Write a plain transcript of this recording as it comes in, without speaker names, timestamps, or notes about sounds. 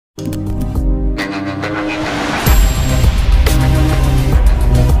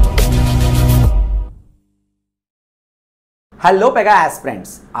Hello Pega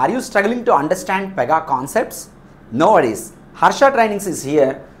aspirants, are you struggling to understand Pega concepts? No worries, Harsha Trainings is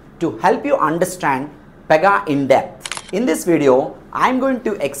here to help you understand Pega in depth. In this video, I am going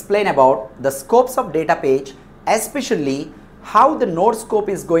to explain about the scopes of data page, especially how the node scope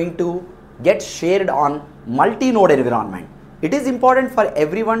is going to get shared on multi-node environment. It is important for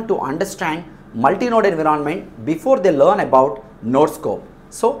everyone to understand multi-node environment before they learn about node scope.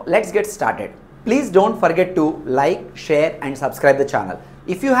 So let's get started. Please don't forget to like, share and subscribe the channel.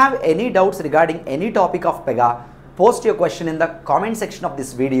 If you have any doubts regarding any topic of Pega, post your question in the comment section of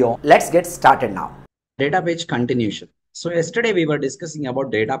this video. Let's get started now. Data page continuation. So yesterday we were discussing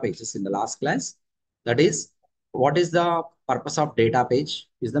about data pages in the last class. That is, what is the purpose of data page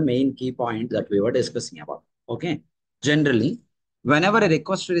is the main key point that we were discussing about. Okay. Generally, whenever a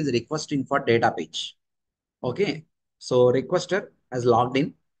requester is requesting for data page, okay, so requester has logged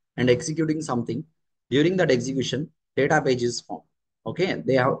in and executing something. During that execution, data page is formed. Okay,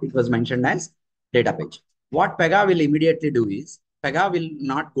 it was mentioned as data page. What Pega will immediately do is Pega will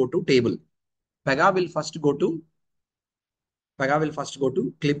not go to table. Pega will first go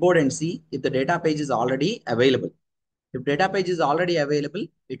to clipboard and see if the data page is already available. If data page is already available,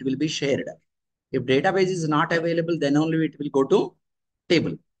 it will be shared. If data page is not available, then only it will go to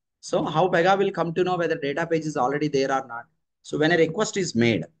table. So how Pega will come to know whether data page is already there or not? So when a request is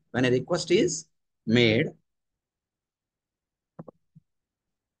made, Pega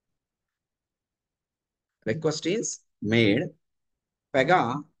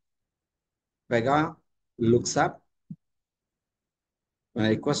looks up. When a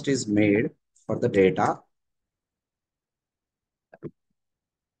request is made for the data,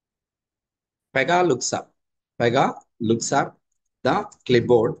 Pega looks up the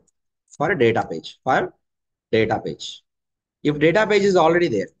clipboard for a data page, If data page is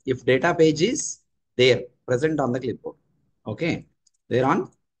already there, present on the clipboard, okay, there on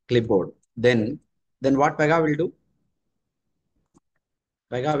clipboard, then what Pega will do?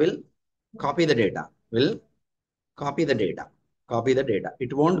 Pega will copy the data,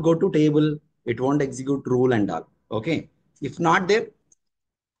 It won't go to table, it won't execute rule and all, okay. If not there,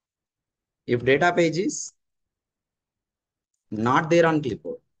 if data page is not there on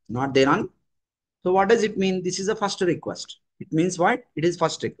clipboard, so what does it mean? This is a first request. It means what? It is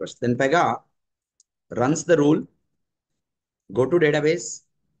first request. Then Pega runs the rule, go to database,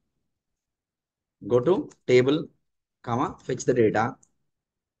 go to table, comma, fetch the data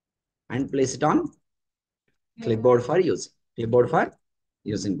and place it on clipboard for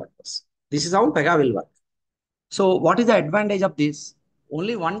using purpose. This is how Pega will work. So what is the advantage of this?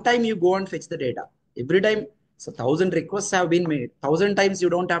 Only one time you go and fetch the data. Every time, so 1,000 requests have been made. 1,000 times you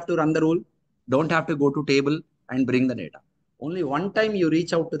don't have to run the rule, don't have to go to table and bring the data. Only one time you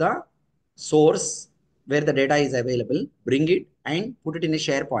reach out to the source where the data is available, bring it and put it in a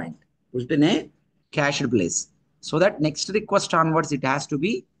SharePoint, put it in a cached place. So that next request onwards, it has to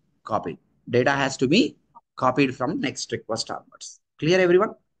be copied. Data has to be copied from next request onwards. Clear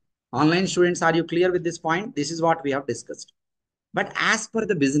everyone? Online students, are you clear with this point? This is what we have discussed. But as per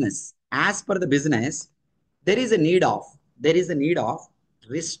the business, there is a need of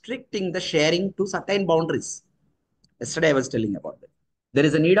restricting the sharing to certain boundaries. Yesterday I was telling about that. There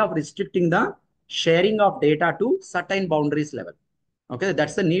is a need of restricting the sharing of data to certain boundaries level. Okay,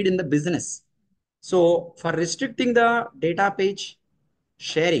 that's the need in the business. So for restricting the data page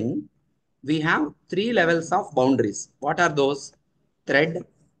sharing, we have 3 levels of boundaries. What are those? Thread,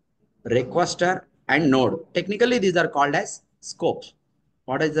 requester and node. Technically, these are called as scopes.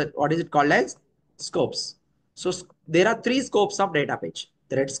 What is it called as? Scopes. So there are 3 scopes of data page: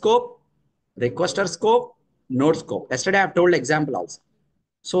 thread scope, requester scope, node scope. Yesterday I have told example also.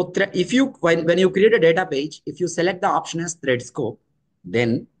 So if you when you create a data page, if you select the option as thread scope,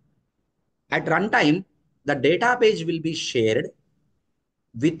 then at runtime the data page will be shared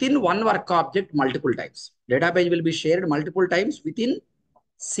within one work object multiple times. Data page will be shared multiple times within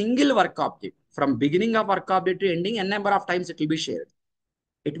single work object. From beginning of work object to ending, n number of times it will be shared.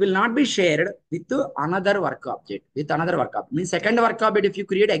 It will not be shared with another work object. Means second work object, if you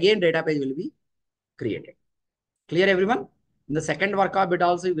create, again data page will be created. Clear everyone? In the second work object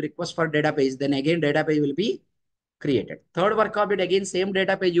also, if you request for data page, then again data page will be created. Third work object, again same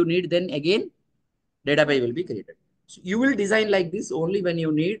data page you need, then again data page will be created. So you will design like this only when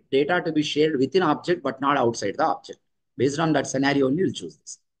you need data to be shared within object but not outside the object. Based on that scenario only, you'll choose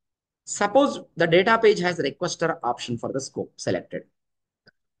this. Suppose the data page has requester option for the scope selected.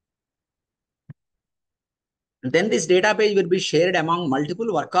 Then this data page will be shared among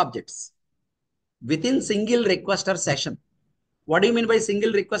multiple work objects within single requester session. What do you mean by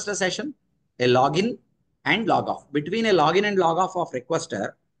single requester session? A login and log off. Between a login and log off of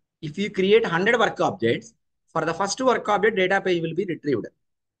requester, if you create 100 work objects, for the first work object, data page will be retrieved,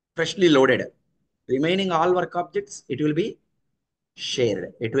 freshly loaded. Remaining all work objects, it will be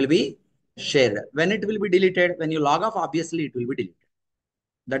shared. It will be shared. When it will be deleted, when you log off, obviously it will be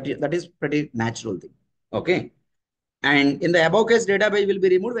deleted. That is pretty natural thing. Okay. And in the above case, database will be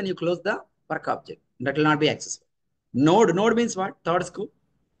removed when you close the work object. That will not be accessible. Node means what? Third scope.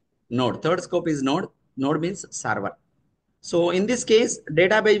 Node. Third scope is node. Node means server. So in this case,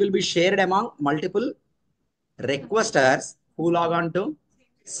 database will be shared among multiple requesters who log on to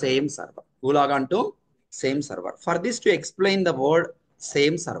same server. Who log on to same server. For this to explain the word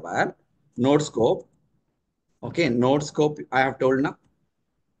same server, node scope. Okay, node scope I have told now.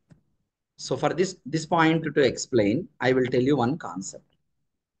 So for this point to explain, I will tell you one concept.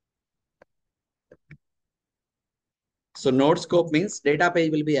 So node scope means data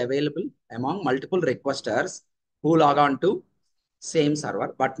page will be available among multiple requesters who log on to same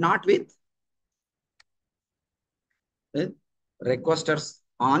server, but not with requesters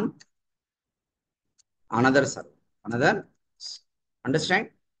on another server. Understand?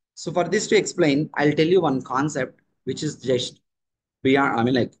 So for this to explain, I'll tell you one concept which is just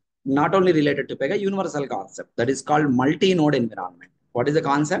beyond, like not only related to Pega, universal concept that is called multi-node environment. What is the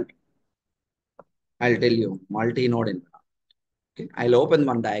concept? I'll tell you, multi-node environment. Okay, I'll open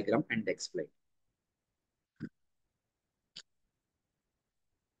one diagram and explain.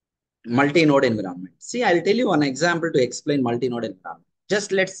 Multi-node environment. See, I'll tell you one example to explain multi-node environment.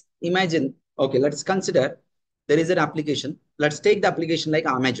 Just let's imagine, okay, let's consider there is an application. Let's take the application like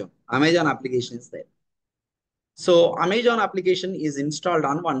Amazon. Amazon application is there. So Amazon application is installed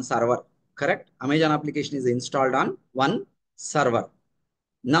on one server, correct? Amazon application is installed on one server.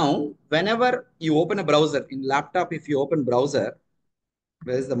 Now, whenever you open a browser, in laptop, if you open browser,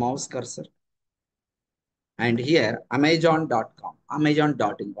 where is the mouse cursor? And here, amazon.com,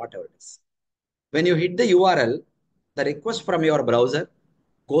 amazon.in, whatever it is. When you hit the URL, the request from your browser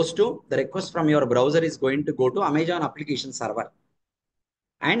is going to go to Amazon application server.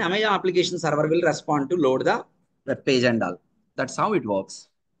 And Amazon application server will respond to load the web page and all. That's how it works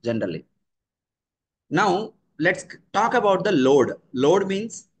generally. Now, let's talk about the load. Load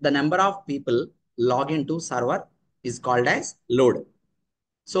means the number of people log into server is called as load.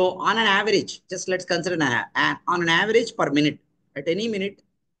 So on an average, just let's consider on an average per minute, at any minute,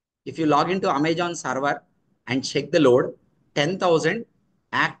 if you log into Amazon server and check the load, 10,000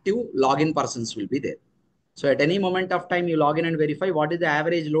 active login persons will be there. So at any moment of time, you log in and verify what is the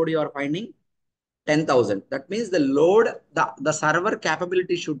average load you are finding. 10,000. That means the load, the server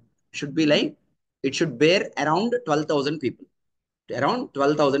capability should be like, it should bear around 12,000 people. Around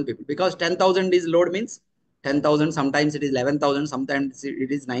 12,000 people. Because 10,000 is load means 10,000, sometimes it is 11,000, sometimes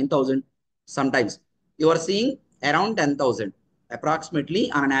it is 9,000. Sometimes you are seeing around 10,000.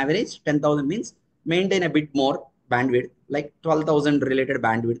 Approximately on an average, 10,000 means maintain a bit more bandwidth, like 12,000 related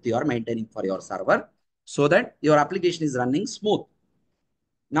bandwidth you are maintaining for your server so that your application is running smooth.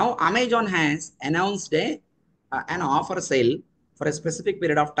 Now, Amazon has announced an offer sale for a specific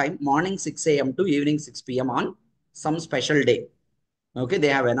period of time, morning 6 a.m. to evening 6 p.m. on some special day. Okay, they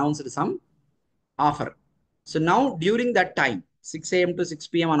have announced some offer. So now during that time, 6 a.m. to 6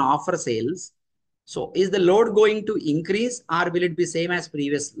 p.m. on offer sales, so is the load going to increase or will it be same as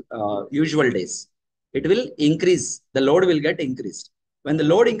previous usual days? It will increase. The load will get increased. When the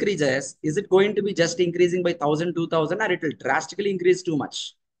load increases, is it going to be just increasing by 1,000, 2,000 or it will drastically increase too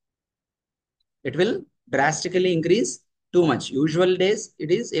much? It will drastically increase too much. Usual days,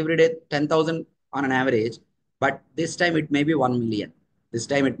 it is every day 10,000 on an average, but this time it may be 1 million. This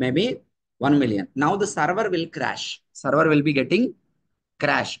time it may be 1 million. Now the server will crash. Server will be getting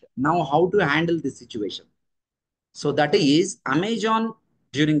crashed. Now how to handle this situation? So that is Amazon,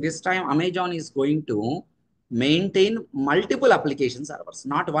 during this time, Amazon is going to maintain multiple application servers,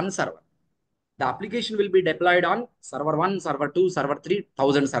 not one server. The application will be deployed on server 1, server 2, server 3,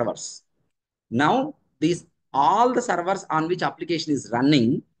 1,000 servers. Now, all the servers on which application is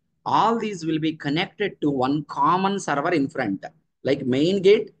running, all these will be connected to one common server in front, like main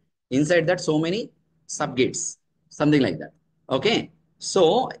gate. Inside that, so many sub gates, something like that. Okay.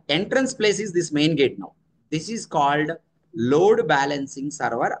 So entrance place is this main gate now. This is called load balancing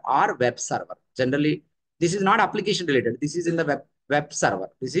server or web server. Generally, this is not application related. This is in the web server.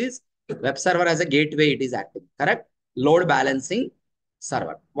 This is web server as a gateway. It is acting. Correct. Load balancing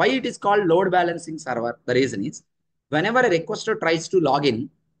server. Why it is called load balancing server? The reason is whenever a requester tries to log in,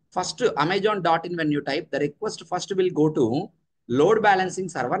 first Amazon.in when you type, the request first will go to load balancing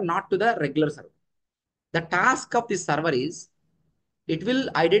server, not to the regular server. The task of this server is it will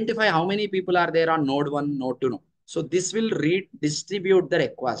identify how many people are there on node 1, node 2, node. So this will distribute the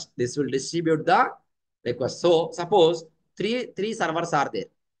request. This will distribute the request. So suppose three servers are there.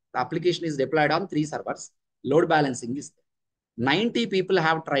 The application is deployed on 3 servers. Load balancing is there. 90 people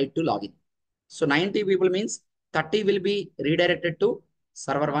have tried to log in. So 90 people means 30 will be redirected to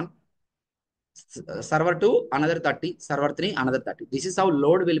server 1, server 2 another 30, server 3 another 30. This is how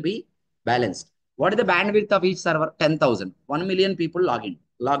load will be balanced. What is the bandwidth of each server? 10,000. 1 million people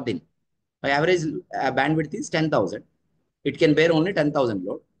logged in. My average bandwidth is 10,000. It can bear only 10,000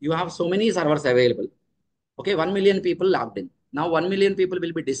 load. You have so many servers available. Okay, 1 million people logged in. Now 1 million people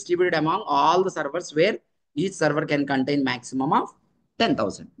will be distributed among all the servers where each server can contain maximum of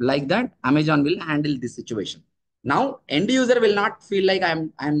 10,000. Like that, Amazon will handle this situation. Now, end user will not feel like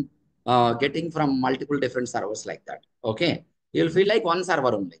I'm getting from multiple different servers like that. Okay, you'll feel like one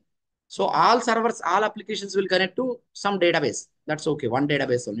server only. So all servers, all applications will connect to some database. That's okay, one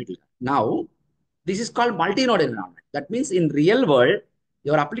database only. Now, this is called multi-node environment. That means in real world,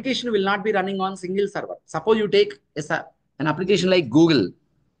 your application will not be running on single server. Suppose you take an application like Google.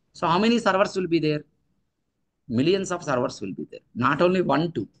 So how many servers will be there? Millions of servers will be there. Not only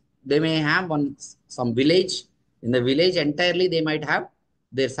one, two. They may have some village. In the village entirely, they might have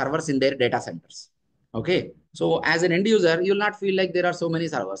their servers in their data centers. Okay. So as an end user, you will not feel like there are so many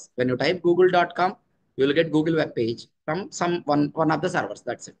servers. When you type google.com, you will get Google web page from one of the servers.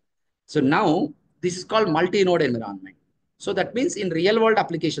 That's it. So now this is called multi-node environment. So that means in real world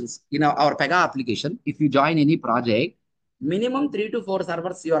applications, in our Pega application, if you join any project, minimum 3 to 4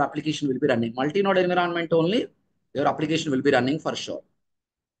 servers, your application will be running. Multi-node environment only, your application will be running for sure.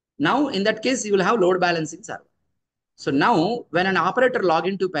 Now, in that case, you will have load balancing server. So now, when an operator log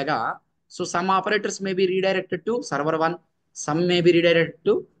into Pega, so some operators may be redirected to server 1, some may be redirected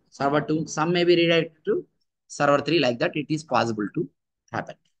to server 2, some may be redirected to server 3. Like that, it is possible to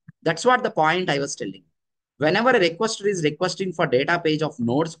happen. That's what the point I was telling. Whenever a requester is requesting for data page of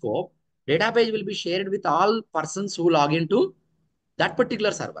node scope, data page will be shared with all persons who log into that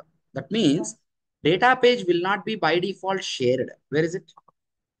particular server. That means data page will not be by default shared. Where is it?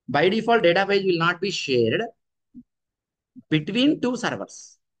 By default, data page will not be shared between 2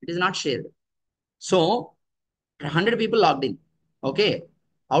 servers. It is not shared. So 100 people logged in. Okay.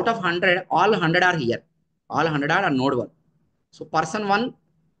 Out of 100, all 100 are here. All 100 are on node 1. So person 1,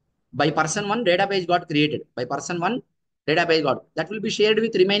 by person 1, data page got created. By person 1, data page got. That will be shared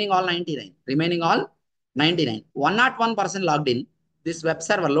with remaining all 99. Remaining all 99. 101 person logged in. This web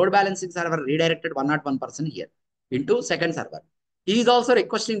server, load balancing server redirected 101 person here into second server. He is also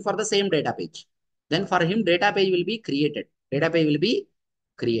requesting for the same data page. Then for him, data page will be created. Data page will be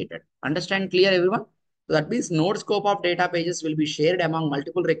created. Understand clear, everyone? So that means node scope of data pages will be shared among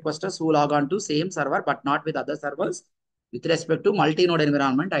multiple requesters who log on to same server, but not with other servers. With respect to multi-node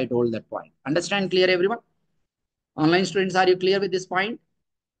environment, I told that point. Understand clear, everyone? Online students, are you clear with this point?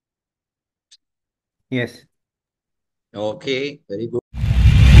 Yes. Okay, very good.